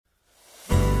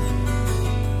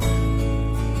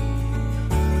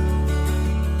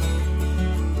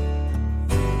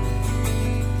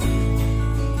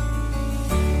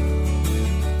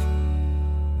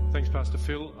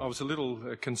was a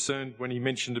little concerned when he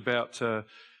mentioned about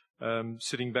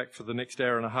sitting back for the next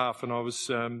hour and a half, and I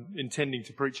was intending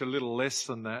to preach a little less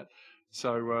than that.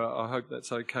 So I hope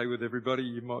that's okay with everybody.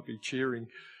 You might be cheering.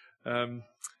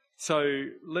 So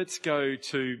let's go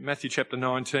to Matthew chapter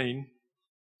 19.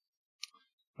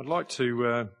 I'd like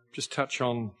to just touch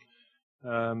on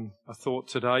a thought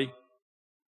today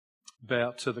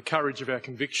about the courage of our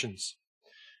convictions.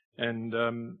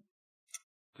 And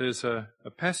there's a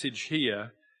passage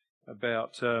here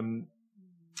about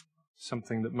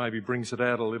something that maybe brings it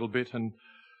out a little bit. And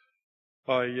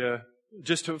I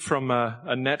just from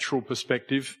a natural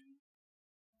perspective,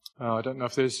 I don't know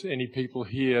if there's any people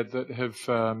here that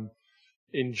have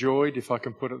enjoyed, if I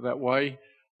can put it that way,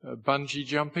 bungee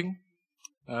jumping.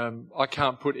 I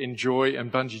can't put enjoy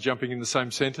and bungee jumping in the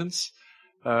same sentence,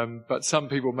 but some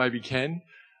people maybe can.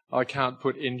 I can't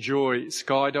put enjoy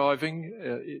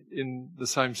skydiving in the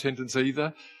same sentence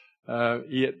either,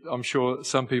 yet I'm sure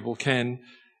some people can.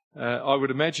 I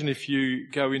would imagine if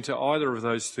you go into either of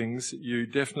those things, you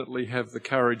definitely have the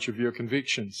courage of your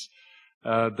convictions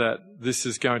that this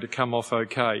is going to come off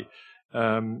okay.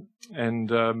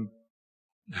 Remember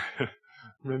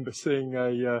seeing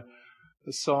a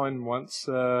sign once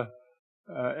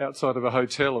outside of a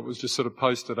hotel. It was just sort of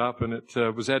posted up, and it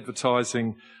was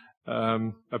advertising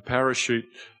a parachute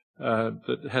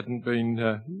that hadn't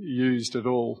been used at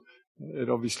all. It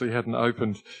obviously hadn't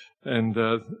opened, and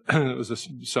it was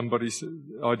somebody's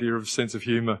idea of sense of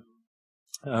humour.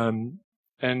 And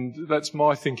that's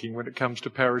my thinking when it comes to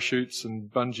parachutes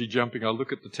and bungee jumping. I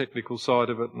look at the technical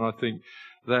side of it and I think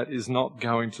that is not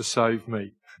going to save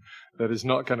me. That is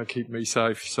not going to keep me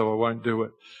safe, so I won't do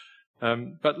it.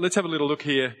 But let's have a little look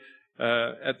here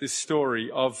at this story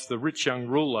of the rich young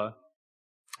ruler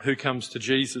who comes to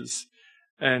Jesus.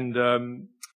 And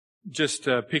just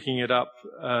picking it up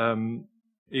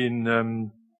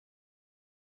in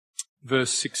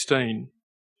verse 16.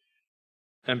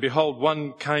 And behold,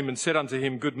 one came and said unto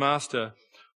him, Good master,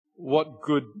 what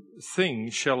good thing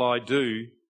shall I do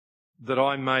that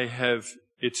I may have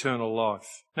eternal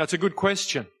life? Now, it's a good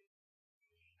question.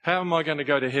 How am I going to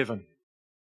go to heaven?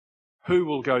 Who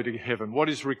will go to heaven? What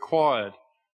is required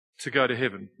to go to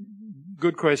heaven?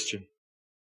 Good question.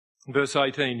 Verse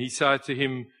 18, he said to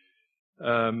him,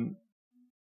 verse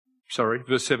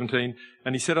 17,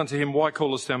 and he said unto him, Why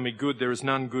callest thou me good? There is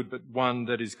none good but one,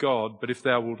 that is God. But if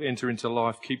thou wilt enter into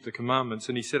life, keep the commandments.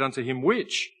 And he said unto him,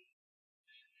 Which?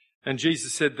 And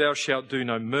Jesus said, Thou shalt do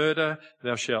no murder,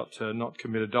 thou shalt not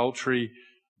commit adultery,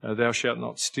 thou shalt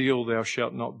not steal, thou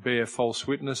shalt not bear false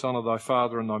witness, honour thy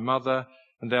father and thy mother,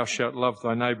 and thou shalt love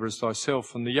thy neighbour as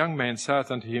thyself. And the young man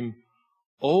saith unto him,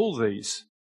 All these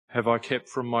have I kept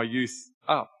from my youth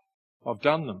up. I've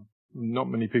done them. Not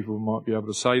many people might be able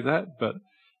to say that, but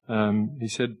he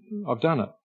said, I've done it.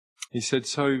 He said,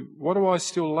 So what do I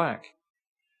still lack?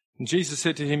 And Jesus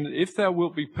said to him, If thou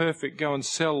wilt be perfect, go and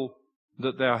sell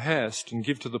that thou hast, and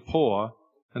give to the poor,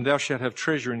 and thou shalt have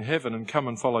treasure in heaven, and come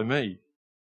and follow me.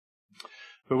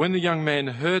 But when the young man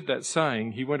heard that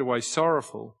saying, he went away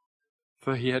sorrowful,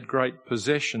 for he had great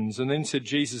possessions. And then said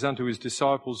Jesus unto his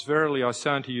disciples, Verily I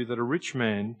say unto you that a rich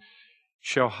man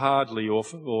shall hardly or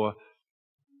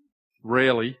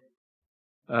rarely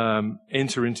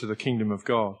enter into the kingdom of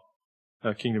God,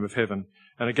 kingdom of heaven.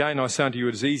 And again I say unto you,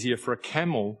 it is easier for a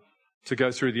camel to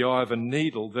go through the eye of a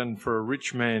needle than for a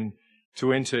rich man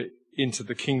to enter into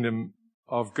the kingdom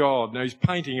of God. Now he's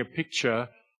painting a picture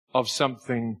of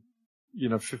something,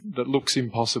 that looks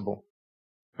impossible.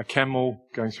 A camel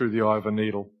going through the eye of a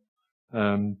needle.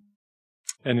 And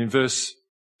in verse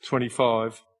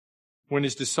 25, when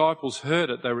his disciples heard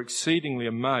it, they were exceedingly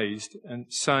amazed, and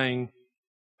saying,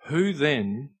 Who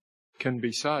then can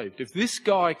be saved? If this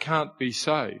guy can't be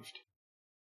saved,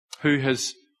 who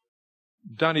has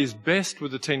done his best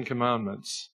with the Ten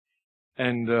Commandments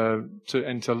and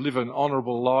to live an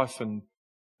honourable life and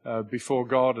before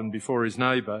God and before his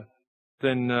neighbour,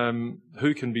 then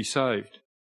who can be saved?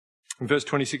 In verse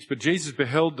 26, But Jesus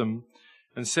beheld them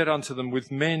and said unto them,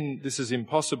 With men this is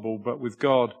impossible, but with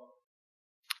God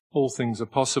all things are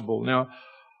possible. Now,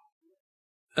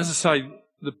 as I say,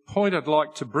 the point I'd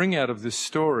like to bring out of this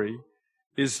story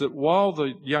is that while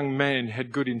the young man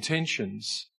had good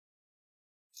intentions,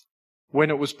 when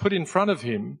it was put in front of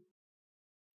him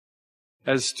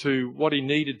as to what he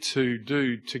needed to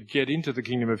do to get into the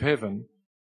kingdom of heaven,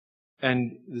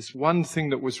 and this one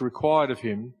thing that was required of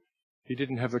him, he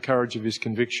didn't have the courage of his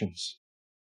convictions.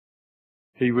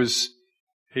 He was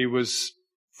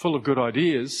full of good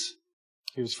ideas.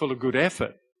 He was full of good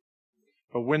effort.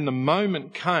 But when the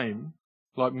moment came,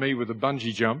 like me with a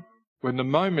bungee jump, when the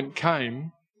moment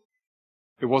came,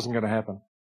 it wasn't going to happen.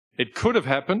 It could have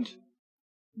happened,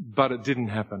 but it didn't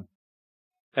happen.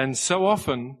 And so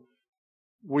often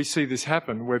we see this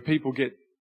happen where people get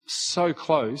so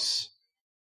close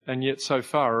and yet so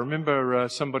far. I remember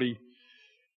somebody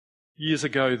years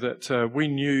ago that we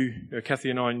knew,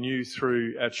 Kathy and I knew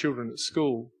through our children at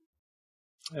school,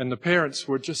 and the parents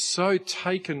were just so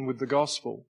taken with the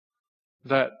gospel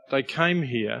that they came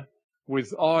here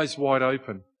with eyes wide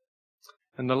open.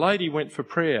 And the lady went for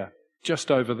prayer just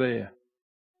over there.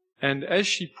 And as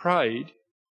she prayed,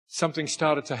 something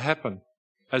started to happen,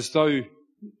 as though,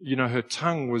 her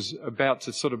tongue was about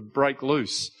to sort of break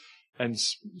loose and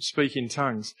speak in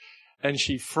tongues. And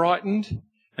she frightened,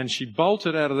 and she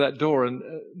bolted out of that door, and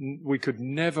we could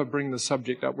never bring the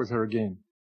subject up with her again.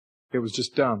 It was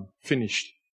just done,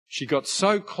 finished. She got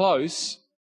so close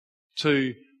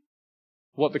to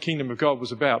what the kingdom of God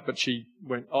was about, but she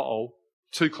went,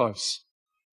 too close.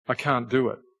 I can't do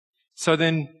it. So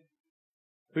then,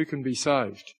 who can be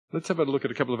saved? Let's have a look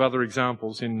at a couple of other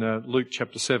examples in Luke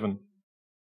chapter 7.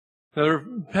 Now,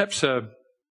 perhaps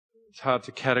it's hard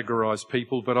to categorise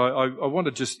people, but I want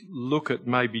to just look at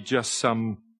maybe just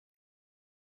some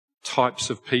types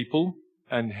of people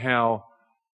and how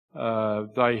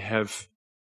they have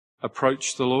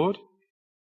approached the Lord.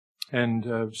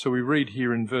 And so we read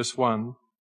here in verse 1,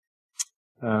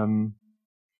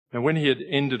 Now when he had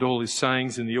ended all his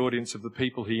sayings in the audience of the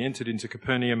people, he entered into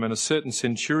Capernaum, and a certain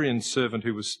centurion's servant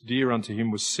who was dear unto him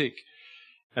was sick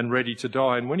and ready to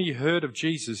die. And when he heard of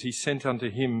Jesus, he sent unto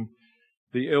him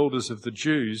the elders of the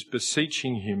Jews,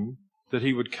 beseeching him that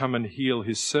he would come and heal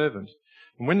his servant.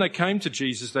 And when they came to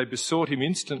Jesus, they besought him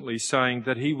instantly, saying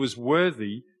that he was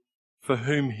worthy for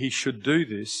whom he should do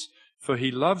this, for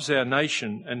he loves our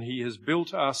nation, and he has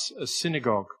built us a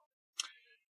synagogue.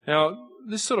 Now,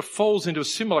 this sort of falls into a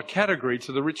similar category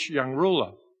to the rich young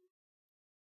ruler.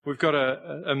 We've got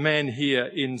a man here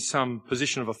in some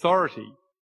position of authority,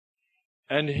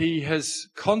 and he has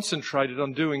concentrated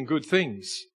on doing good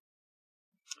things.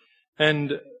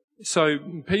 And so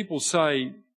people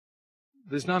say,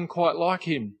 there's none quite like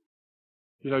him.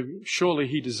 Surely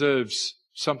he deserves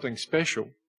something special.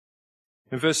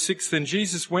 In verse 6, then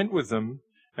Jesus went with them,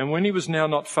 and when he was now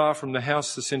not far from the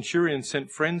house, the centurion sent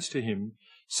friends to him,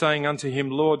 saying unto him,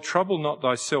 Lord, trouble not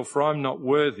thyself, for I am not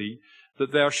worthy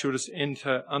that thou shouldest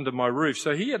enter under my roof.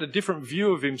 So he had a different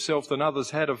view of himself than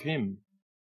others had of him.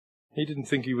 He didn't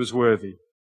think he was worthy.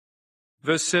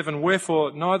 Verse 7,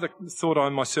 wherefore neither thought I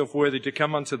myself worthy to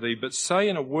come unto thee, but say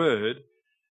in a word,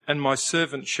 and my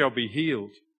servant shall be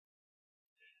healed.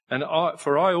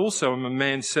 For I also am a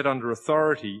man set under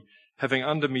authority, having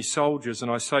under me soldiers,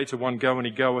 and I say to one, go, and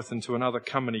he goeth, and to another,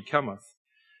 come, and he cometh.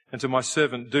 And to my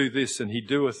servant, do this, and he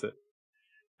doeth it.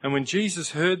 And when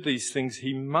Jesus heard these things,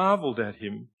 he marvelled at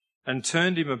him, and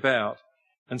turned him about,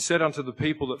 and said unto the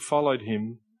people that followed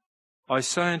him, I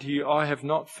say unto you, I have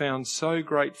not found so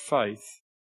great faith,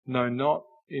 no, not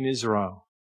in Israel.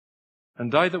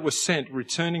 And they that were sent,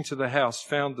 returning to the house,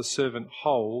 found the servant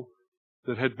whole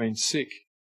that had been sick.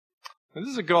 And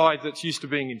this is a guy that's used to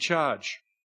being in charge.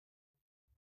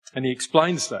 And he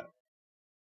explains that.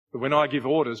 But when I give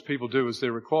orders, people do as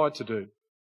they're required to do.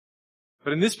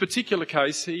 But in this particular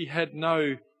case, he had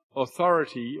no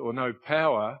authority or no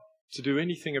power to do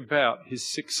anything about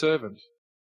his sick servant.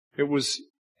 It was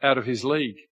out of his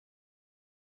league.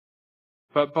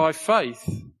 But by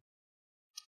faith,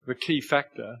 the key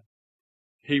factor,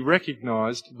 he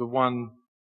recognised the one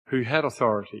who had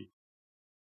authority.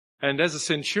 And as a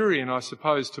centurion, I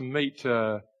suppose, to meet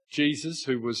Jesus,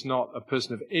 who was not a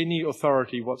person of any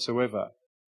authority whatsoever,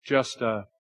 just a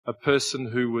person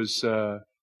who was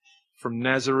from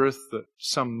Nazareth that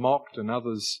some mocked and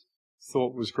others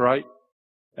thought was great,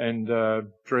 and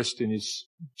dressed in his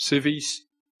civvies.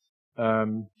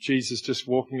 Jesus just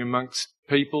walking amongst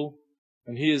people,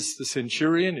 and here's the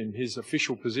centurion in his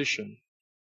official position.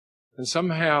 And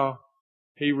somehow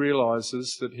he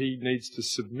realises that he needs to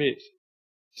submit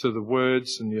to the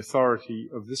words and the authority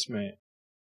of this man.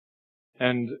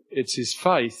 And it's his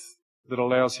faith that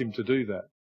allows him to do that.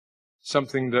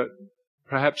 Something that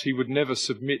perhaps he would never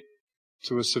submit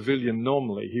to a civilian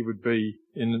normally.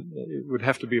 It would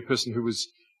have to be a person who was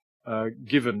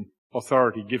given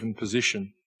authority, given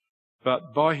position.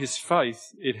 But by his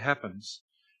faith, it happens.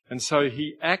 And so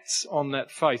he acts on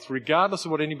that faith, regardless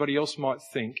of what anybody else might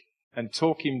think, and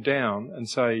talk him down and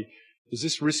say, is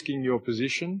this risking your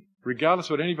position? Regardless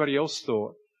of what anybody else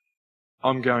thought,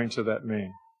 I'm going to that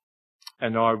man.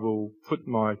 And I will put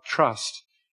my trust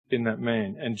in that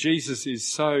man. And Jesus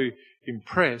is so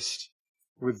impressed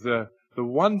with the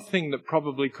one thing that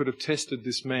probably could have tested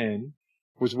this man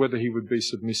was whether he would be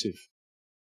submissive.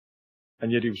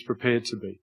 And yet he was prepared to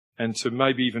be. and to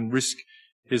maybe even risk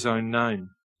his own name.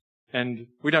 And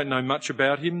we don't know much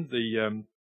about him.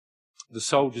 The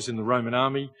soldiers in the Roman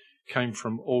army came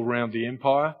from all round the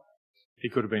empire. He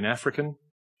could have been African.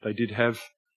 They did have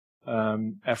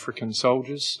African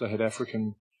soldiers. They had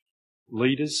African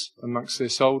leaders amongst their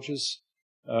soldiers,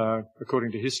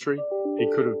 according to history. He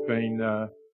could have been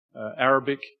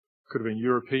Arabic, could have been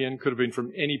European, could have been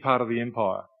from any part of the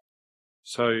empire.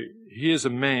 So here's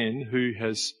a man who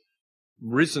has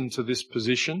risen to this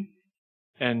position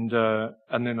and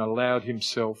then allowed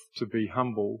himself to be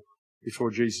humble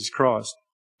before Jesus Christ.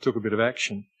 Took a bit of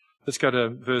action. Let's go to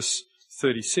verse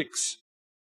 36.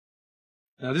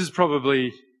 Now this is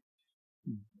probably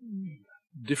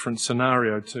a different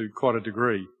scenario to quite a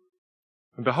degree.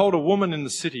 And behold, a woman in the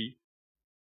city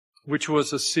which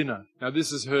was a sinner. Now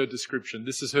this is her description.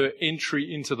 This is her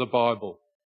entry into the Bible.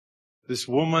 This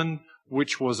woman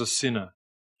which was a sinner.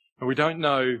 And we don't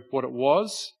know what it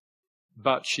was,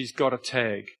 but she's got a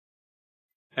tag.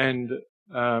 And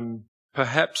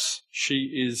perhaps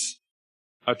she is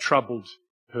a troubled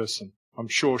person. I'm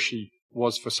sure she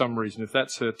was for some reason. If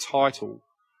that's her title,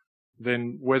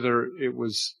 then whether it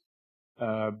was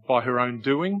by her own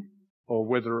doing or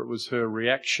whether it was her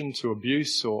reaction to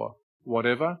abuse or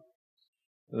whatever,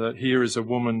 that here is a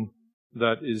woman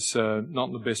that is not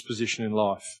in the best position in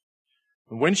life.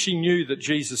 And when she knew that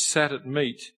Jesus sat at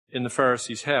meat in the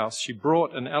Pharisee's house, she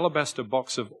brought an alabaster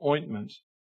box of ointment,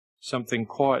 something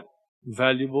quite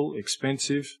valuable,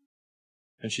 expensive,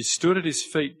 and she stood at his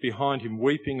feet behind him,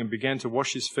 weeping, and began to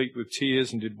wash his feet with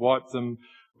tears, and did wipe them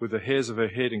with the hairs of her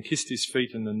head, and kissed his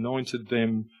feet, and anointed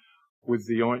them with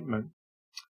the ointment.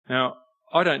 Now,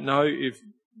 I don't know if,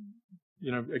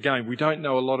 again, we don't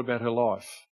know a lot about her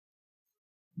life,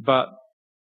 but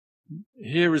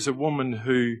here is a woman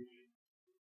who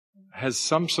has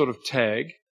some sort of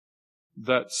tag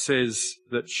that says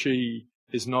that she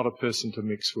is not a person to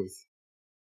mix with.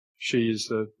 She is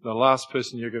the last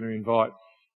person you're going to invite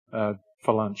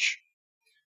for lunch.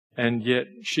 And yet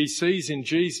she sees in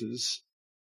Jesus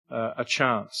a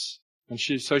chance. And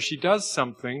so she does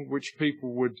something which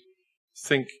people would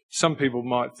think, some people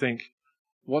might think,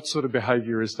 what sort of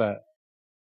behaviour is that?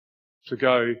 To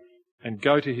go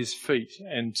to his feet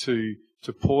and to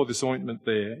pour this ointment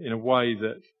there in a way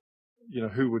that,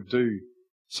 who would do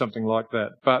something like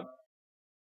that? But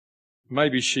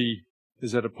maybe she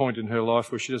is at a point in her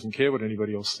life where she doesn't care what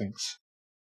anybody else thinks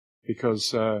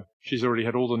because she's already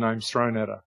had all the names thrown at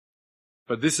her.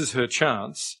 But this is her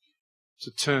chance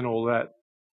to turn all that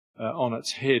on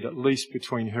its head, at least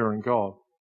between her and God.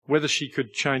 Whether she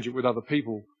could change it with other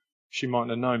people, she might not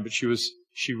have known, but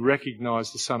she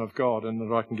recognised the Son of God and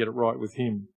that I can get it right with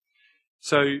him.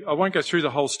 So I won't go through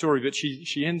the whole story, but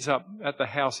she ends up at the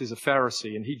house as a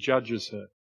Pharisee and he judges her.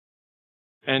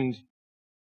 And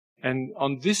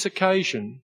on this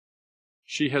occasion,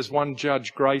 she has one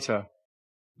judge greater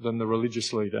than the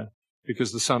religious leader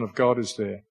because the Son of God is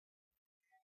there.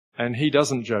 And he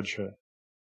doesn't judge her.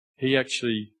 He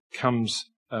actually comes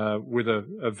with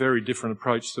a very different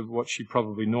approach to what she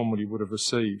probably normally would have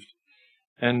received.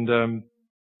 And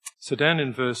so down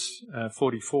in verse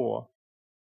 44,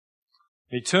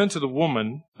 he turned to the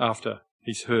woman after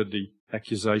he's heard the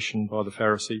accusation by the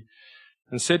Pharisee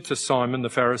and said to Simon the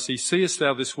Pharisee, "Seest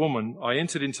thou this woman? I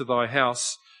entered into thy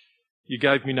house. You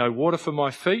gave me no water for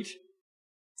my feet."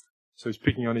 So he's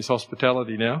picking on his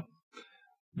hospitality now.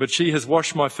 "But she has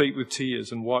washed my feet with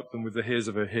tears and wiped them with the hairs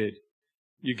of her head.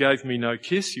 You gave me no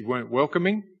kiss. You weren't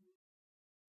welcoming.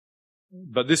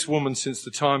 But this woman, since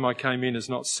the time I came in, has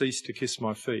not ceased to kiss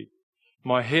my feet.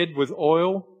 My head with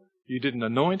oil you didn't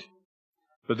anoint,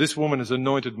 but this woman has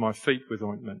anointed my feet with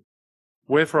ointment.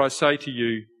 Wherefore I say to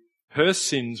you, her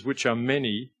sins, which are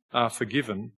many, are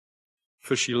forgiven,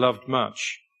 for she loved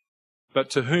much. But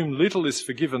to whom little is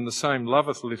forgiven, the same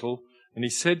loveth little. And he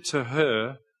said to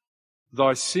her,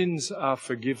 Thy sins are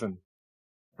forgiven."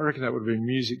 I reckon that would have been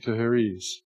music to her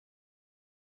ears.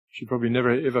 She probably never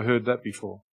ever heard that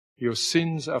before. Your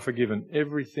sins are forgiven.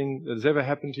 Everything that has ever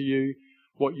happened to you,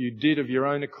 what you did of your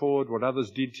own accord, what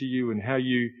others did to you and how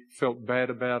you felt bad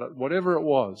about it, whatever it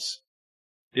was,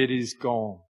 it is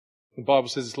gone. The Bible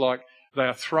says it's like they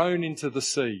are thrown into the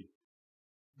sea.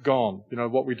 Gone. You know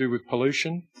what we do with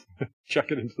pollution?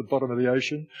 Chuck it into the bottom of the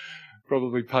ocean.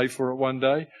 Probably pay for it one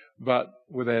day. But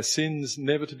with our sins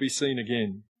never to be seen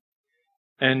again.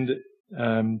 And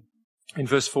in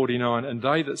verse 49, and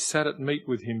they that sat at meat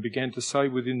with him began to say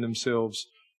within themselves,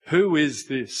 Who is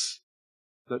this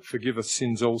that forgiveth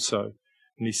sins also?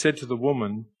 And he said to the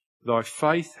woman, Thy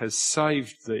faith has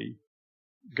saved thee.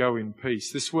 Go in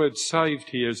peace. This word saved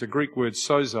here is a Greek word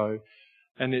sozo,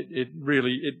 And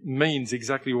it means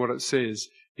exactly what it says.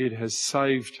 It has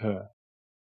saved her.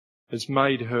 It's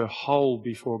made her whole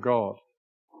before God.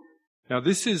 Now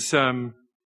this is sort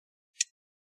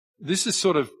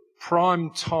of prime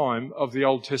time of the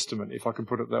Old Testament, if I can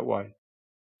put it that way.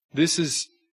 This is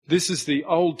the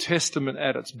Old Testament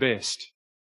at its best,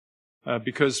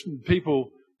 because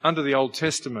people under the Old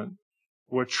Testament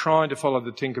were trying to follow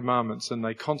the Ten Commandments and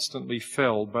they constantly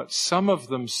fell, but some of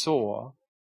them saw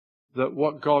that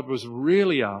what God was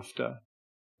really after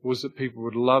was that people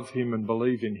would love him and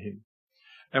believe in him.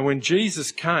 And when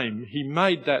Jesus came, he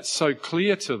made that so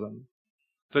clear to them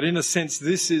that in a sense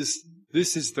this is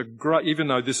the great, even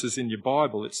though this is in your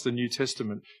Bible, it's the New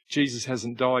Testament, Jesus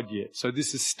hasn't died yet. So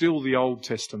this is still the Old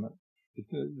Testament.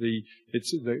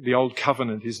 The Old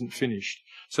Covenant isn't finished.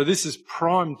 So this is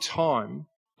prime time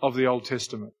of the Old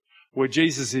Testament, where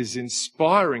Jesus is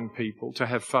inspiring people to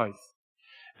have faith.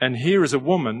 And here is a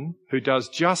woman who does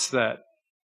just that,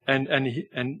 and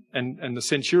the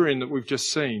centurion that we've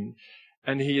just seen,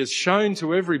 and he has shown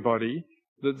to everybody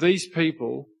that these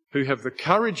people who have the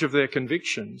courage of their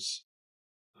convictions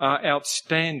are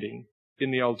outstanding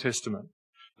in the Old Testament.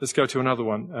 Let's go to another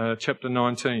one, chapter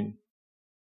 19.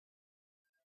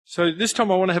 So this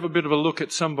time I want to have a bit of a look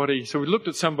at somebody. So we looked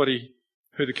at somebody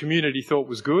who the community thought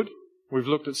was good. We've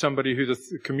looked at somebody who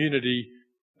the community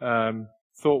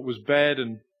thought was bad,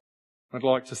 and I'd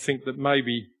like to think that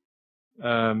maybe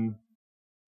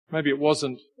it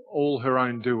wasn't all her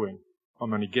own doing.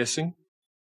 I'm only guessing.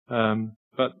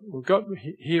 But we've got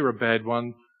here a bad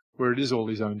one where it is all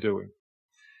his own doing.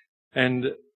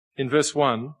 And in verse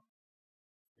 1,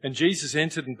 and Jesus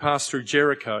entered and passed through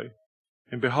Jericho,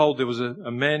 and behold, there was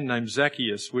a man named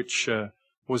Zacchaeus, which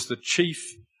was the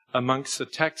chief amongst the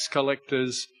tax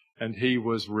collectors, and he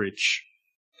was rich.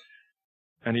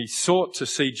 And he sought to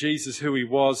see Jesus who he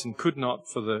was, and could not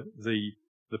for the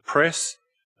press,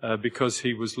 because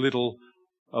he was little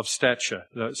of stature.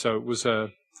 So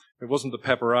it wasn't the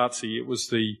paparazzi, it was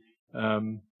the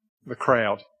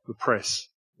crowd, the press.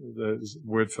 The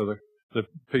word for the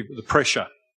people, the pressure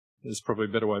is probably a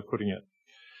better way of putting it.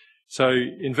 So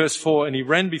in verse 4, and he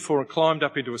ran before and climbed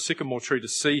up into a sycamore tree to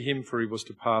see him, for he was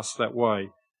to pass that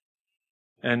way.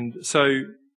 And so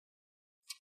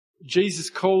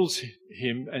Jesus calls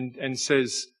him and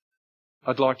says,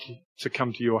 I'd like to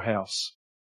come to your house.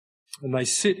 And they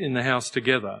sit in the house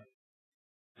together.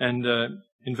 And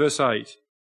in verse 8,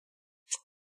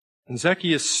 and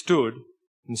Zacchaeus stood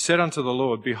and said unto the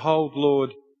Lord, Behold,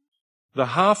 Lord, the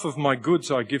half of my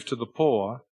goods I give to the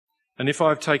poor, and if I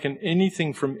have taken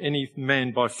anything from any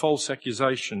man by false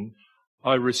accusation,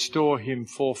 I restore him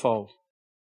fourfold.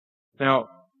 Now,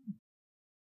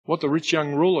 what the rich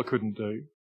young ruler couldn't do,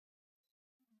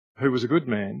 who was a good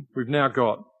man, we've now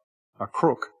got a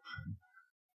crook.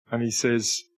 And he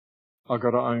says, I've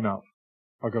got to own up.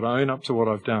 I've got to own up to what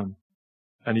I've done.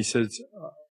 And he says,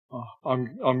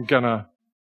 I'm gonna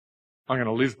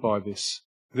live by this.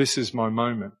 This is my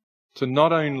moment. To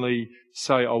not only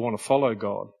say I want to follow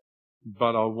God,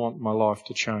 but I want my life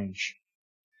to change.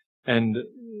 And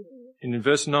in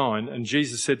verse 9, and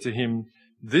Jesus said to him,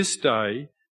 This day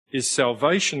is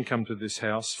salvation come to this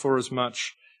house, forasmuch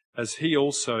as he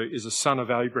also is a son of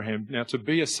Abraham. Now, to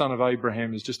be a son of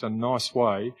Abraham is just a nice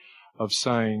way of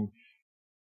saying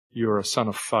you're a son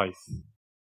of faith.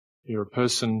 You're a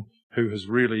person who has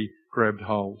really grabbed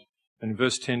hold. And in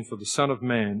verse 10, for the Son of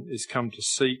Man is come to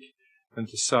seek and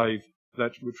to save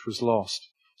that which was lost.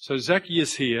 So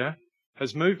Zacchaeus here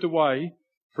has moved away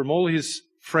from all his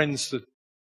friends, the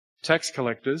tax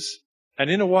collectors, and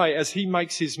in a way, as he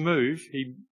makes his move,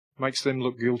 he makes them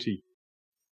look guilty.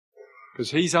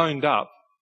 Because he's owned up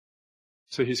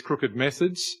to his crooked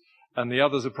methods, and the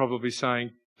others are probably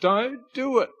saying, don't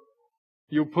do it.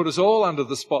 You'll put us all under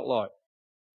the spotlight.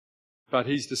 But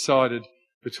he's decided,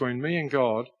 between me and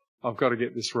God, I've got to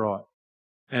get this right.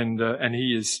 And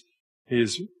he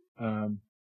is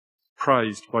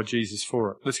praised by Jesus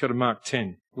for it. Let's go to Mark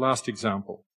 10, last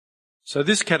example. So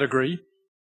this category,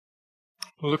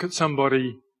 we'll look at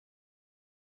somebody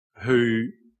who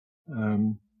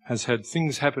has had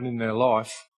things happen in their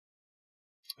life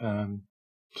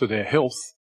to their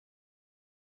health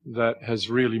that has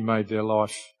really made their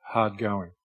life hard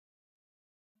going.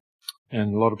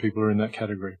 And a lot of people are in that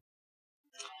category.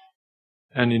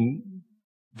 And in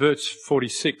verse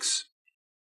 46,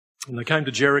 and they came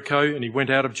to Jericho, and he went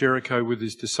out of Jericho with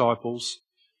his disciples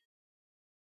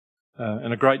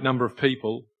and a great number of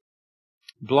people.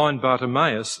 Blind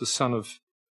Bartimaeus, the son of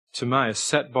Timaeus,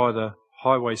 sat by the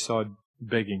highway side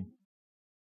begging.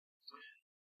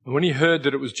 And when he heard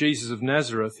that it was Jesus of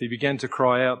Nazareth, he began to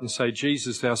cry out and say,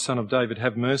 Jesus, thou son of David,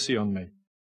 have mercy on me.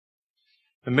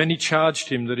 And many charged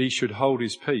him that he should hold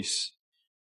his peace.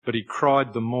 But he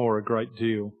cried the more a great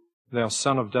deal, Thou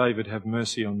Son of David, have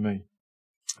mercy on me.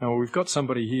 Now, we've got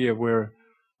somebody here where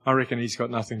I reckon he's got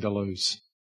nothing to lose.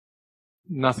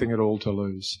 Nothing at all to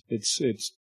lose. It's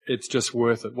just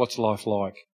worth it. What's life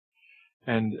like?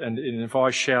 And if I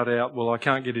shout out, well, I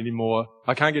can't get any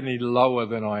lower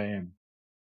than I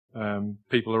am.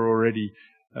 People are already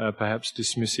perhaps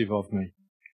dismissive of me.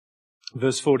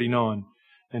 Verse 49,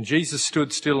 and Jesus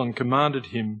stood still and commanded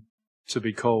him to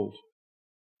be called.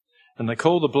 And they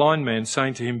called the blind man,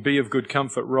 saying to him, Be of good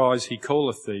comfort, rise, he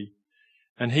calleth thee.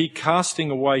 And he, casting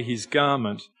away his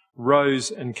garment, rose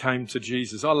and came to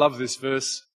Jesus. I love this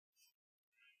verse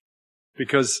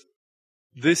because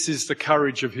this is the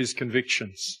courage of his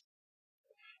convictions.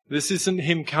 This isn't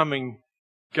him coming,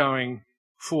 going,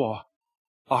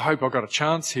 I hope I got a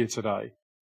chance here today.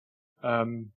 I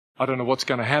don't know what's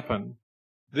going to happen.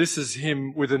 This is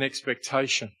him with an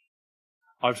expectation.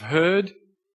 I've heard,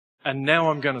 and now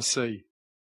I'm going to see.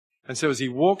 And so as he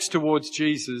walks towards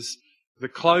Jesus, the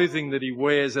clothing that he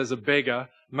wears as a beggar,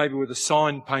 maybe with a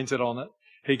sign painted on it,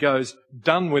 he goes,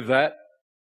 done with that.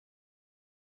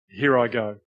 Here I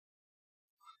go.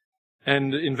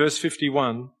 And in verse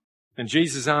 51, and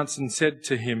Jesus answered and said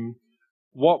to him,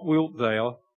 What wilt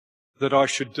thou that I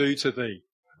should do to thee?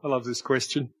 I love this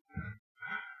question.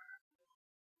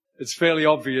 It's fairly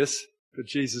obvious, but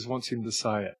Jesus wants him to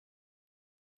say it.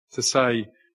 To say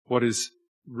what is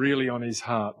really on his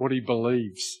heart, what he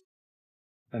believes.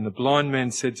 And the blind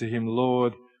man said to him,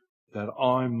 Lord, that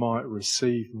I might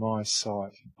receive my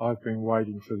sight. I've been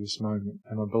waiting for this moment,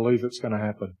 and I believe it's going to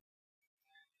happen.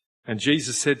 And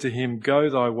Jesus said to him, Go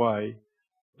thy way,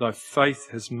 thy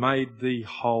faith has made thee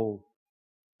whole.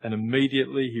 And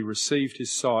immediately he received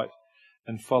his sight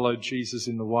and followed Jesus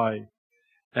in the way.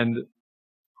 And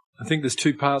I think there's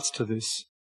two parts to this.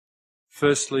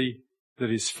 Firstly, that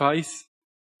his faith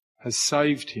has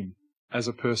saved him as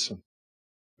a person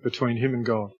between him and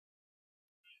God.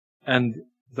 And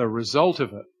the result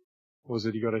of it was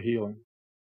that he got a healing.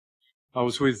 I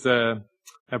was with our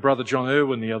brother John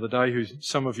Irwin the other day, who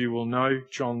some of you will know.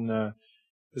 John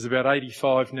is about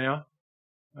 85 now,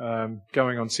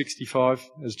 going on 65,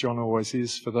 as John always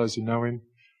is, for those who know him.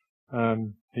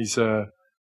 He's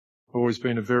always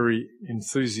been a very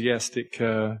enthusiastic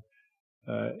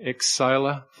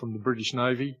ex-sailor from the British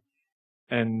Navy.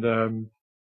 And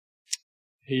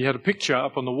he had a picture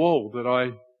up on the wall that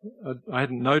I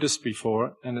hadn't noticed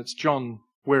before, and it's John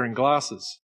wearing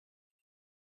glasses.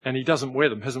 And he doesn't wear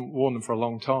them, hasn't worn them for a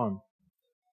long time.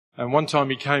 And one time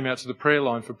he came out to the prayer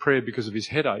line for prayer because of his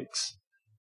headaches.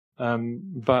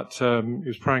 But he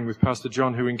was praying with Pastor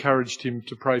John, who encouraged him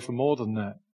to pray for more than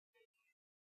that.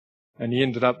 And he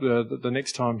ended up, the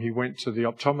next time he went to the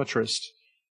optometrist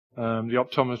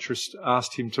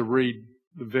asked him to read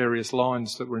the various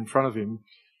lines that were in front of him,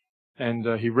 and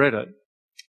he read it.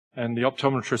 And the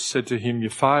optometrist said to him, You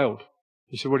failed.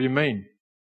 He said, What do you mean?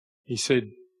 He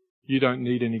said, You don't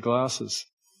need any glasses.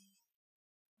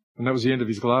 And that was the end of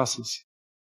his glasses.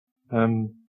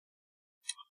 When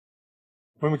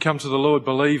we come to the Lord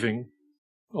believing,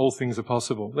 all things are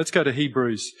possible. Let's go to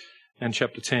Hebrews and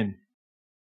chapter 10.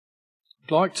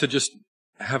 I'd like to just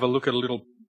have a look at a little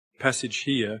passage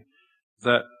here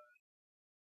that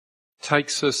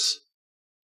takes us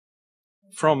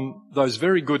from those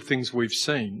very good things we've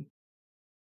seen,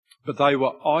 but they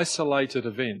were isolated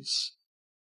events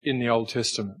in the Old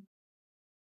Testament.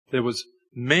 There was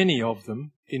many of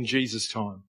them in Jesus'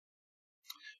 time.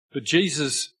 But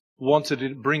Jesus wanted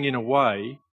to bring in a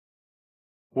way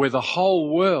where the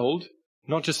whole world,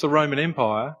 not just the Roman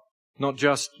Empire, not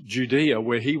just Judea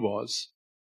where he was,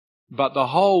 but the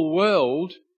whole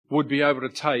world would be able to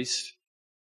taste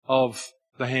of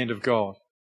the hand of God.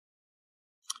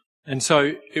 And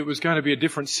so it was going to be a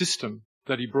different system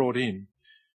that he brought in.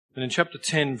 And in chapter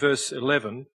 10, verse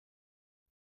 11,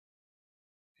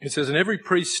 it says, And every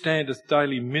priest standeth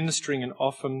daily ministering and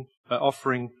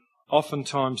offering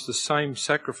oftentimes the same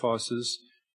sacrifices,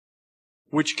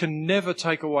 which can never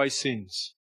take away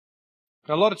sins.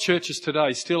 Now, a lot of churches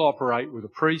today still operate with a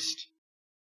priest,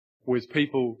 with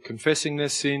people confessing their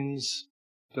sins,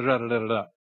 da-da-da-da-da-da.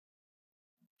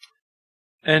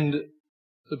 And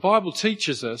the Bible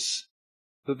teaches us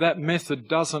that that method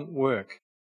doesn't work.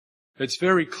 It's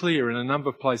very clear in a number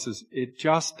of places. It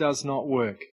just does not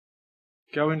work.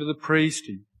 Go into the priest,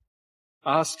 he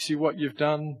asks you what you've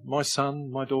done, my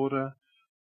son, my daughter,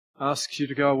 asks you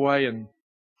to go away and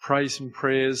pray some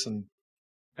prayers,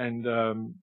 and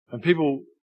people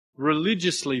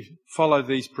religiously follow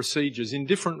these procedures in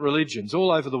different religions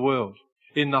all over the world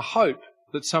in the hope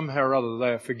that somehow or other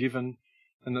they are forgiven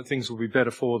and that things will be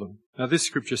better for them. Now this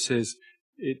scripture says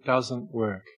it doesn't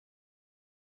work,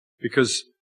 because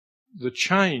the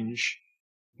change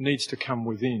needs to come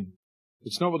within.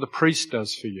 It's not what the priest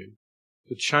does for you.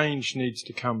 The change needs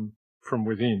to come from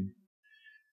within.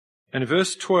 And in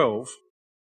verse 12,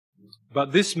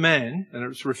 but this man, and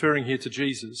it's referring here to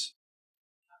Jesus,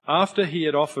 after he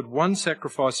had offered one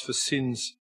sacrifice for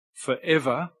sins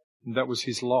forever, and that was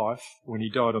his life when he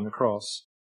died on the cross.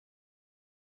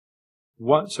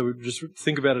 So we just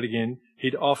think about it again.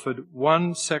 He'd offered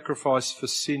one sacrifice for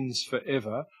sins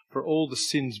forever, for all the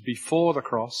sins before the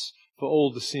cross, for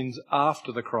all the sins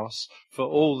after the cross, for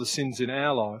all the sins in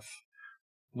our life,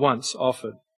 once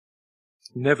offered,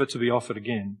 never to be offered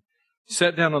again.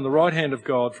 Sat down on the right hand of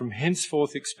God, from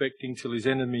henceforth expecting till his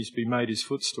enemies be made his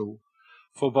footstool.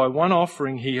 For by one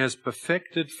offering he has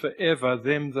perfected forever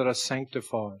them that are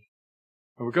sanctified.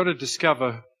 And we've got to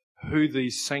discover who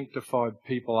these sanctified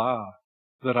people are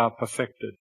that are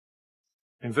perfected.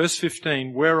 In verse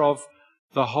 15, whereof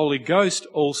the Holy Ghost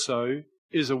also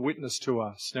is a witness to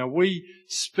us. Now we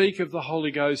speak of the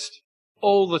Holy Ghost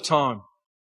all the time.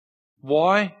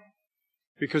 Why?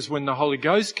 Because when the Holy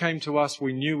Ghost came to us,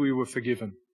 we knew we were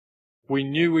forgiven. We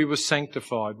knew we were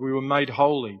sanctified. We were made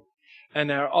holy.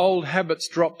 And our old habits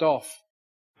dropped off.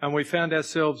 And we found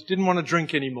ourselves didn't want to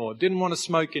drink anymore, didn't want to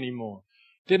smoke anymore,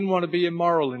 didn't want to be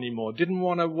immoral anymore, didn't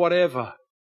want to whatever.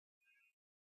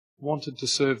 Wanted to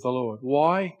serve the Lord.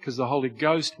 Why? Because the Holy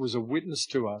Ghost was a witness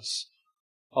to us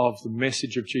of the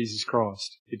message of Jesus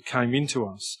Christ. It came into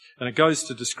us. And it goes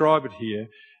to describe it here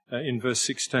in verse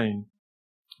 16.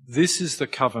 This is the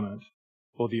covenant,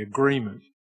 or the agreement,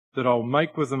 that I will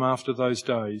make with them after those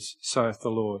days, saith the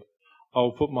Lord. I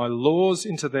will put my laws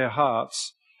into their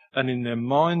hearts, and in their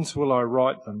minds will I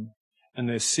write them, and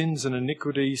their sins and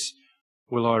iniquities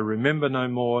will I remember no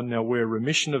more. Now where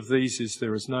remission of these is,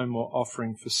 there is no more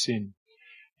offering for sin.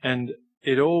 And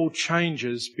it all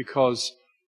changes because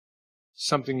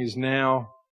something is now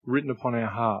written upon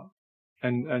our heart.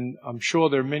 And I'm sure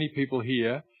there are many people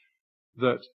here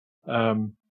that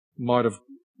might have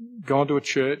gone to a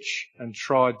church and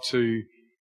tried to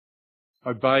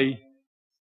obey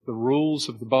the rules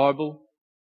of the Bible.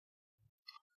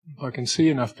 I can see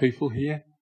enough people here,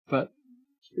 but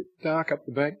it's a bit dark up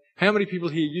the back. How many people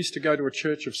here used to go to a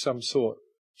church of some sort,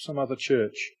 some other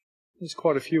church? There's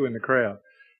quite a few in the crowd.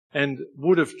 And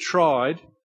would have tried,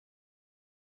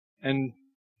 and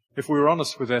if we were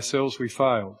honest with ourselves, we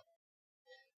failed.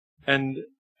 And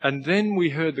then we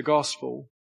heard the gospel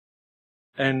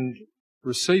and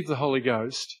received the Holy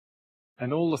Ghost,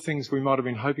 and all the things we might have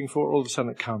been hoping for, all of a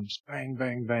sudden it comes. Bang,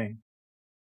 bang, bang.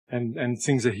 And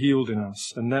things are healed in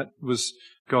us. And that was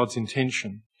God's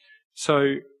intention.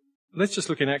 So let's just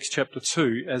look in Acts chapter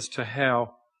 2 as to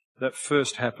how that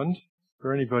first happened.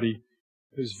 For anybody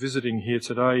who's visiting here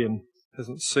today and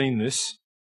hasn't seen this,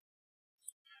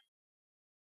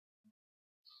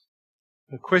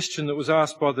 the question that was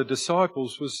asked by the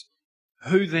disciples was,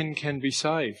 who then can be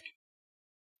saved?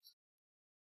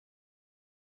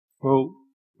 Well,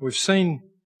 we've seen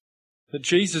that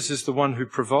Jesus is the one who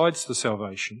provides the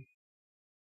salvation.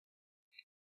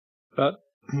 But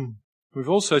we've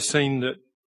also seen that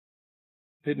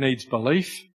it needs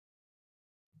belief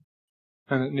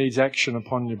and it needs action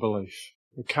upon your belief,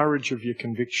 the courage of your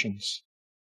convictions.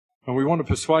 And we want to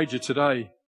persuade you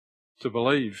today to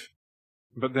believe,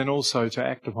 but then also to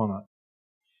act upon it.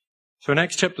 So in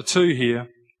Acts chapter 2 here,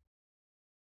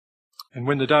 and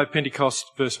when the day of Pentecost,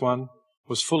 verse 1,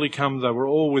 was fully come, they were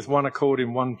all with one accord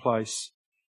in one place.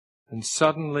 And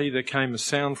suddenly there came a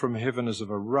sound from heaven as of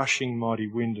a rushing mighty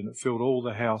wind, and it filled all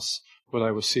the house where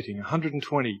they were sitting.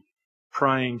 120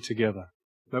 praying together.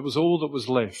 That was all that was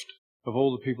left of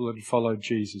all the people that had followed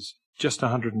Jesus. Just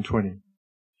 120.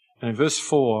 And in verse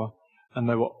 4, and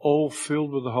they were all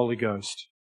filled with the Holy Ghost.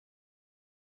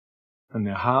 And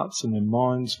their hearts and their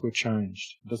minds were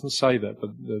changed. It doesn't say that,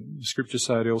 but the scriptures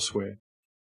say it elsewhere.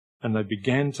 And they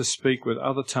began to speak with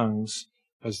other tongues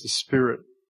as the Spirit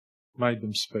made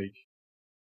them speak.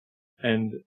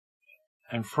 And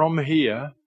from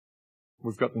here,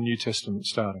 we've got the New Testament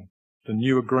starting. The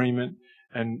new agreement,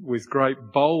 and with great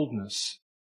boldness,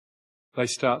 they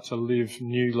start to live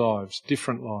new lives,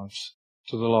 different lives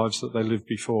to the lives that they lived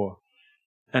before.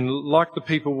 And like the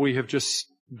people we have just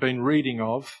been reading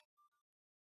of,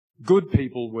 good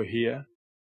people were here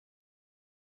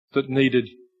that needed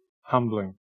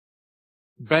humbling.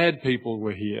 Bad people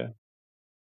were here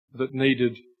that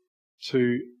needed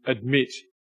to admit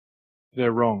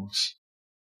their wrongs.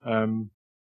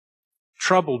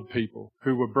 Troubled people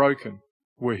who were broken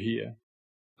were here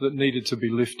that needed to be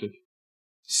lifted.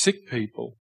 Sick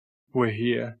people were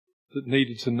here that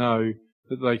needed to know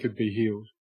that they could be healed.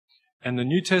 And the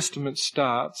New Testament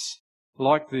starts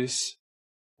like this,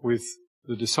 with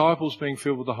the disciples being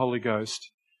filled with the Holy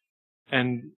Ghost.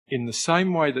 And in the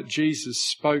same way that Jesus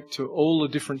spoke to all the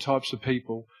different types of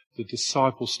people, the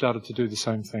disciples started to do the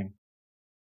same thing.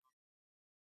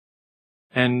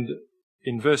 And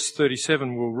in verse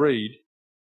 37 we'll read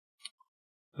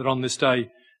that on this day,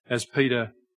 as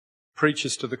Peter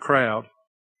preaches to the crowd,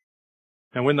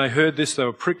 and when they heard this, they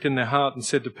were pricked in their heart and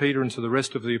said to Peter and to the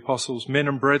rest of the apostles, "Men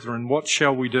and brethren, what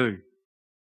shall we do?"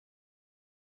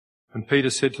 And Peter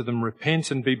said to them, "Repent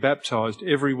and be baptized,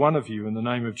 every one of you, in the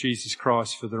name of Jesus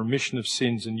Christ for the remission of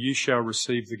sins, and you shall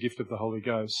receive the gift of the Holy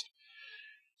Ghost."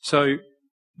 So,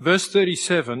 verse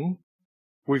 37,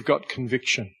 we've got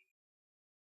conviction.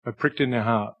 They're pricked in their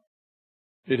heart.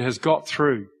 It has got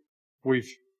through.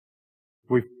 We've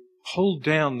pulled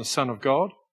down the Son of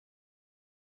God.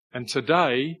 And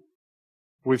today,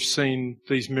 we've seen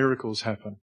these miracles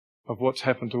happen of what's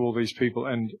happened to all these people,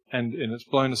 and it's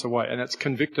blown us away, and it's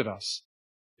convicted us.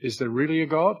 Is there really a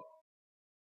God?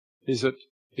 Is it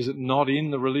not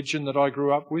in the religion that I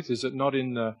grew up with? Is it not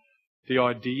in the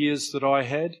ideas that I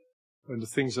had and the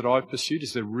things that I pursued?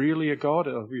 Is there really a God?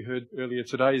 We heard earlier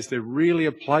today, is there really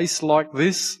a place like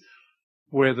this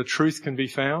where the truth can be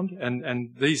found?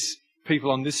 And these people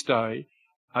on this day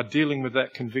are dealing with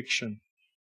that conviction.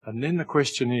 And then the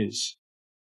question is,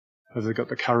 have they got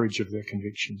the courage of their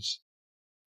convictions?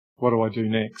 What do I do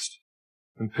next?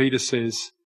 And Peter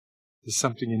says, there's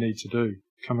something you need to do.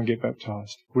 Come and get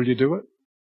baptized. Will you do it?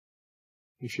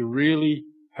 If you really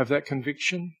have that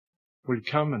conviction, will you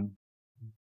come and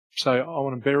say, I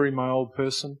want to bury my old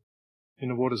person in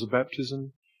the waters of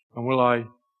baptism? And will I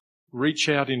reach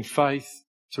out in faith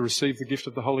to receive the gift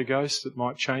of the Holy Ghost that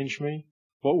might change me?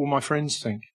 What will my friends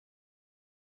think?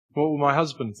 What will my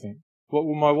husband think? What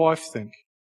will my wife think?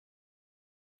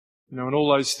 And all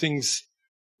those things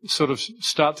sort of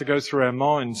start to go through our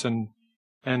minds, and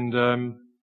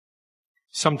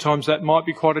sometimes that might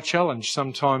be quite a challenge,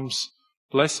 sometimes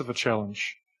less of a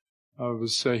challenge. I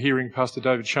was hearing Pastor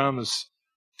David Sharma's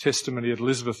testimony at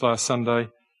Elizabeth last Sunday,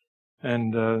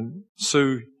 and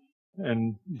Sue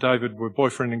and David were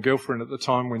boyfriend and girlfriend at the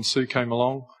time when Sue came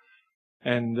along,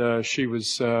 and she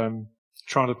was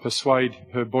trying to persuade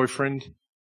her boyfriend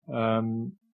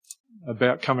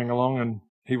about coming along, and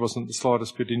he wasn't the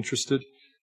slightest bit interested.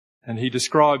 And he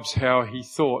describes how he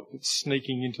thought that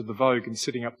sneaking into the Vogue and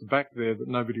sitting up the back there that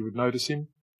nobody would notice him,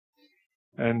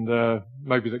 and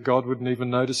maybe that God wouldn't even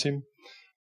notice him.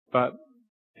 But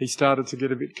he started to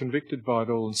get a bit convicted by it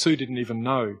all, and Sue didn't even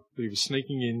know that he was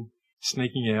sneaking in,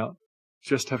 sneaking out,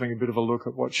 just having a bit of a look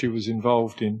at what she was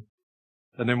involved in.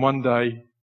 And then one day,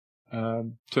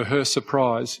 to her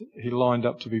surprise, he lined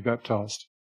up to be baptized.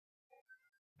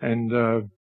 And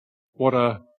what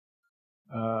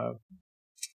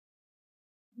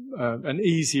an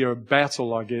easier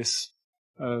battle, I guess,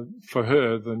 for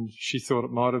her than she thought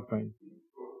it might have been.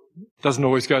 Doesn't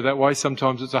always go that way.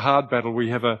 Sometimes it's a hard battle. We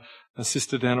have a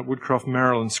sister down at Woodcroft,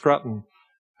 Marilyn Scrutton,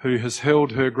 who has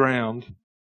held her ground,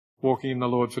 walking in the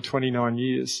Lord for 29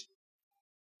 years.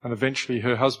 And eventually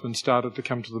her husband started to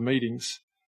come to the meetings.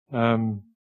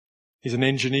 He's an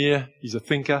engineer, he's a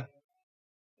thinker,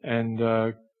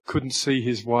 and couldn't see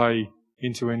his way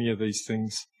into any of these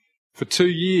things. For 2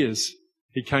 years,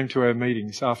 he came to our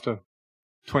meetings after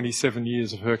 27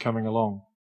 years of her coming along.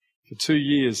 For 2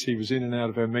 years, he was in and out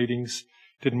of our meetings,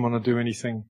 didn't want to do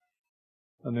anything.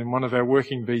 And then one of our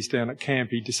working bees down at camp,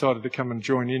 he decided to come and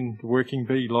join in the working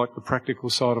bee, like the practical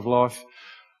side of life.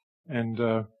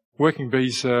 And working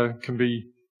bees can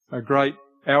be a great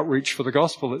outreach for the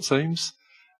gospel, it seems.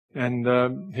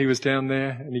 And he was down there,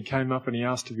 and he came up and he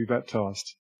asked to be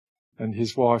baptized. And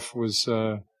his wife was,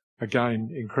 again,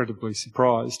 incredibly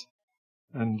surprised.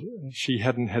 And she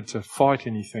hadn't had to fight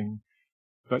anything,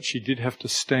 but she did have to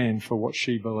stand for what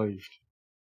she believed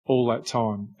all that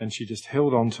time. And she just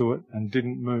held on to it and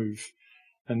didn't move.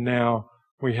 And now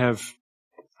we have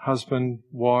husband,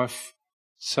 wife,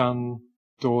 son,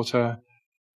 daughter,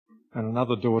 and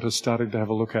another daughter starting to have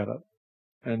a look at it.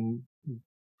 And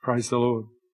praise the Lord.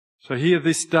 So here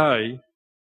this day,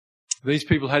 these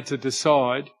people had to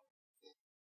decide,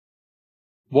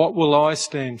 what will I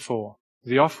stand for?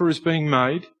 The offer is being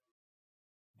made.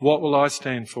 What will I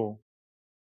stand for?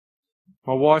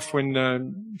 My wife,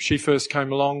 when she first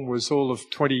came along, was all of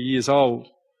 20 years old,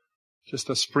 just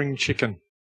a spring chicken,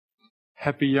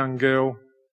 happy young girl,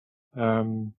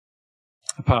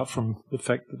 apart from the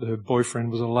fact that her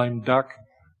boyfriend was a lame duck.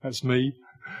 That's me.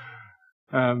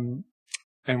 And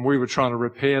we were trying to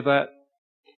repair that.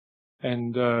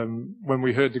 And when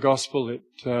we heard the gospel,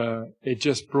 it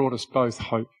just brought us both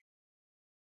hope.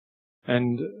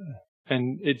 And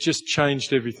it just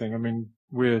changed everything. I mean,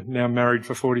 we're now married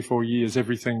for 44 years.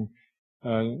 Everything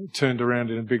turned around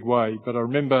in a big way. But I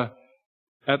remember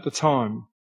at the time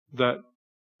that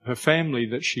her family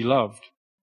that she loved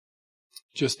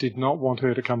just did not want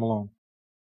her to come along.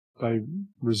 They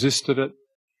resisted it,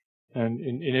 and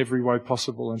in every way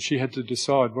possible. And she had to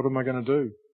decide, what am I going to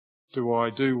do? Do I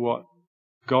do what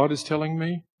God is telling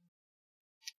me?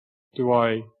 Do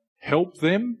I help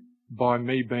them by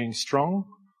me being strong?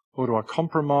 Or do I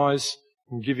compromise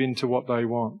and give in to what they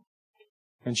want?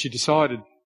 And she decided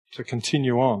to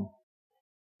continue on.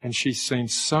 And she's seen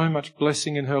so much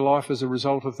blessing in her life as a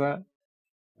result of that.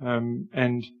 And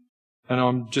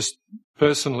I'm just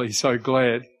personally so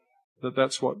glad that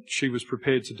that's what she was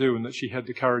prepared to do and that she had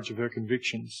the courage of her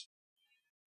convictions.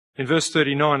 In verse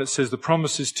 39 it says, the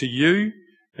promise is to you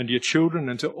and your children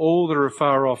and to all that are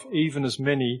afar off, even as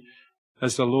many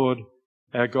as the Lord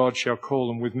our God shall call.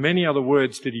 And with many other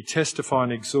words did he testify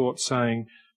and exhort, saying,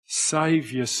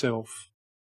 save yourself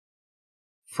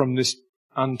from this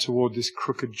untoward, this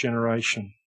crooked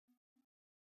generation.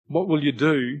 What will you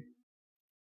do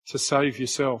to save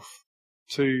yourself?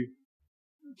 To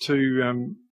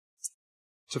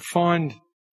find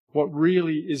what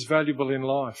really is valuable in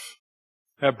life.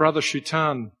 Our brother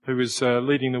Shutan, who is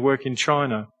leading the work in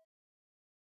China,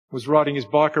 was riding his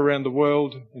bike around the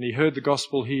world, and he heard the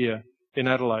gospel here in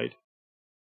Adelaide.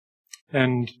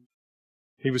 And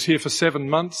he was here for 7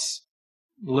 months,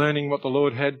 learning what the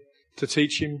Lord had to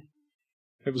teach him.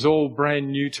 It was all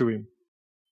brand new to him.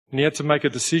 And he had to make a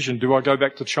decision, do I go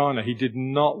back to China? He did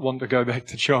not want to go back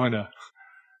to China.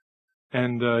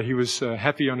 And he was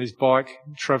happy on his bike,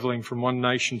 travelling from one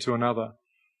nation to another.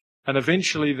 And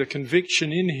eventually the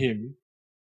conviction in him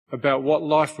about what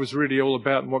life was really all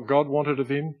about and what God wanted of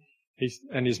him,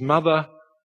 and his mother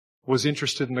was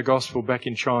interested in the gospel back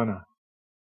in China.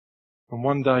 And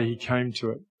one day he came to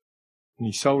it, and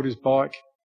he sold his bike,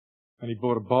 and he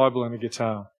bought a Bible and a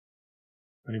guitar.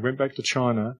 And he went back to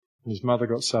China, and his mother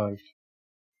got saved.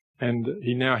 And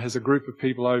he now has a group of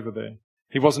people over there.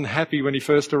 He wasn't happy when he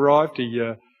first arrived. He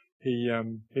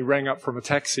rang up from a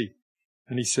taxi,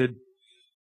 and he said,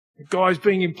 the guy's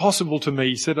being impossible to me.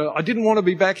 He said, I didn't want to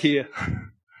be back here.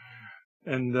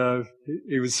 And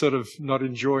he was sort of not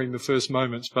enjoying the first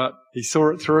moments, but he saw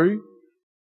it through,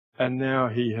 and now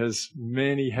he has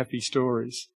many happy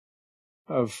stories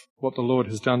of what the Lord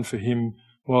has done for him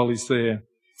while he's there.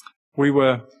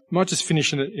 Might just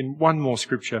finish in one more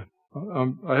scripture.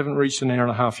 I haven't reached an hour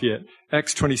and a half yet.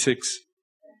 Acts 26.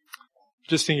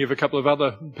 Just thinking of a couple of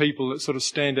other people that sort of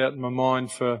stand out in my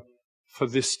mind for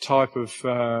this type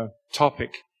of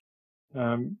topic.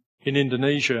 In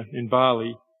Indonesia, in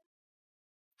Bali,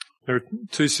 there are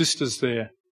 2 sisters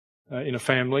there in a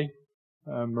family,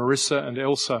 Marissa and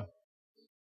Elsa.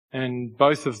 And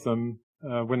both of them,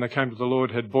 when they came to the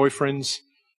Lord, had boyfriends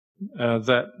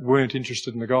that weren't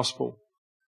interested in the gospel.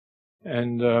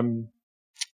 And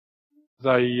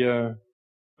they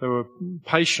were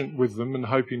patient with them and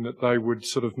hoping that they would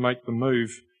sort of make the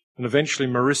move. And eventually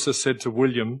Marissa said to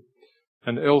William,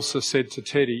 and Elsa said to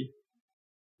Teddy,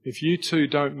 if you two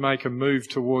don't make a move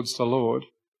towards the Lord,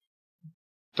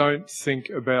 don't think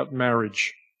about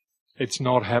marriage. It's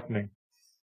not happening.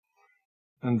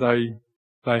 And they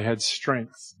had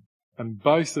strength. And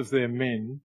both of their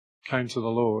men came to the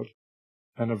Lord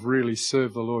and have really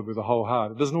served the Lord with a whole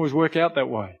heart. It doesn't always work out that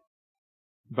way.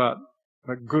 But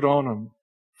good on them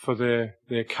for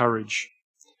their courage.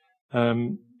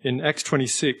 In Acts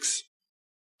 26,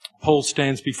 Paul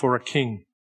stands before a king.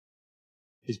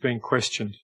 He's being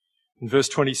questioned. In verse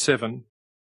 27,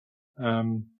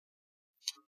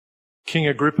 King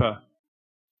Agrippa,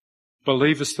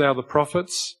 believest thou the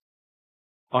prophets?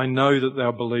 I know that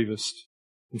thou believest.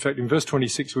 In fact, in verse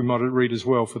 26 we might read as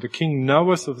well, for the king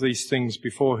knoweth of these things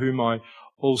before whom I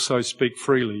also speak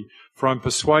freely. For I am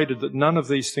persuaded that none of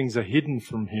these things are hidden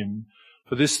from him,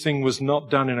 for this thing was not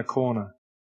done in a corner.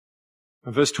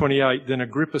 In verse 28, then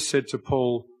Agrippa said to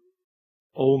Paul,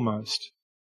 almost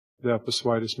thou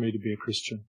persuadest me to be a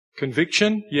Christian.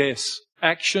 Conviction? Yes.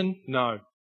 Action? No.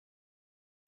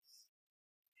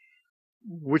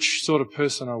 Which sort of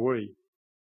person are we?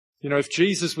 You know, if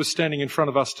Jesus was standing in front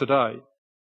of us today,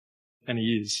 and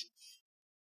he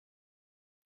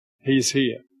is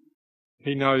here.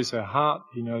 He knows our heart.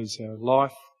 He knows our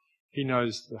life. He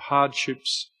knows the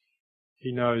hardships.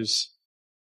 He knows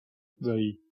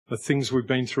the things we've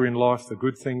been through in life, the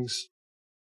good things.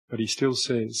 But he still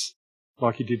says,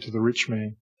 like he did to the rich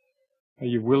man, are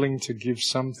you willing to give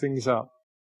some things up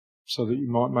so that you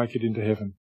might make it into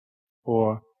heaven?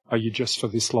 Or are you just for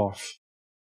this life?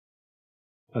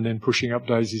 And then pushing up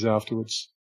daisies afterwards.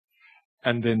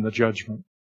 And then the judgment.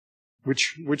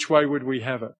 Which way would we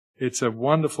have it? It's a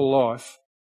wonderful life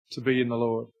to be in the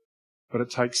Lord. But it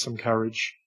takes some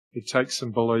courage. It takes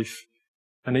some belief.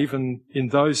 And even in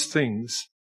those things,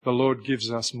 the Lord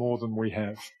gives us more than we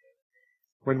have.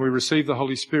 When we receive the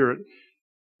Holy Spirit,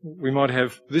 we might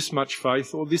have this much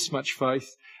faith or this much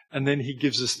faith, and then He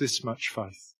gives us this much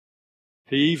faith.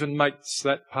 He even makes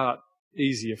that part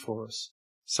easier for us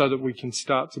so that we can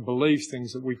start to believe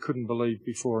things that we couldn't believe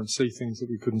before and see things that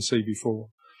we couldn't see before.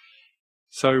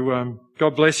 So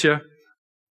God bless you.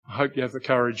 I hope you have the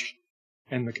courage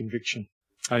and the conviction.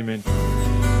 Amen.